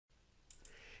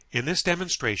In this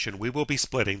demonstration, we will be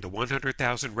splitting the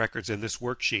 100,000 records in this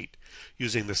worksheet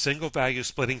using the single value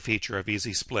splitting feature of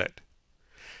Easy Split.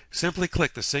 Simply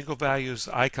click the single values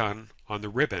icon on the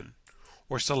ribbon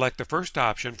or select the first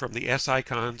option from the S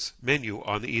icons menu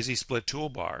on the Easy Split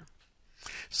toolbar.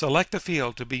 Select the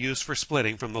field to be used for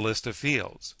splitting from the list of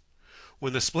fields.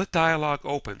 When the Split dialog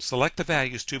opens, select the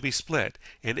values to be split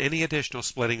and any additional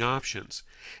splitting options,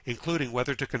 including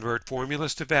whether to convert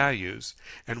formulas to values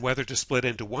and whether to split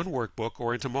into one workbook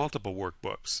or into multiple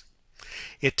workbooks.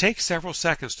 It takes several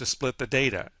seconds to split the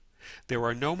data. There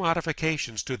are no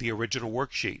modifications to the original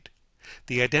worksheet.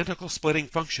 The identical splitting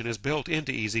function is built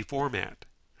into Easy Format.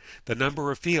 The number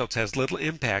of fields has little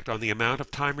impact on the amount of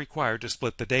time required to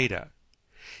split the data.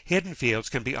 Hidden fields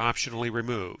can be optionally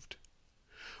removed.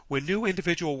 When new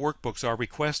individual workbooks are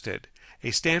requested,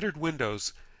 a standard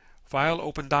Windows File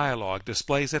Open dialog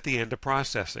displays at the end of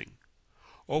processing.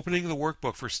 Opening the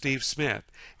workbook for Steve Smith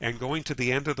and going to the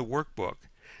end of the workbook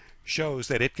shows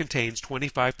that it contains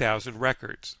 25,000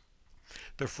 records.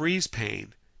 The Freeze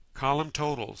pane, column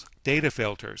totals, data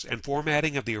filters, and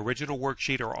formatting of the original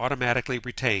worksheet are automatically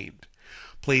retained.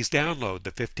 Please download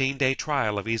the 15-day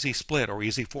trial of Easy Split or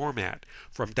Easy Format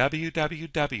from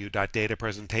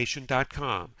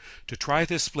www.datapresentation.com to try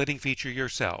this splitting feature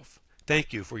yourself.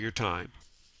 Thank you for your time.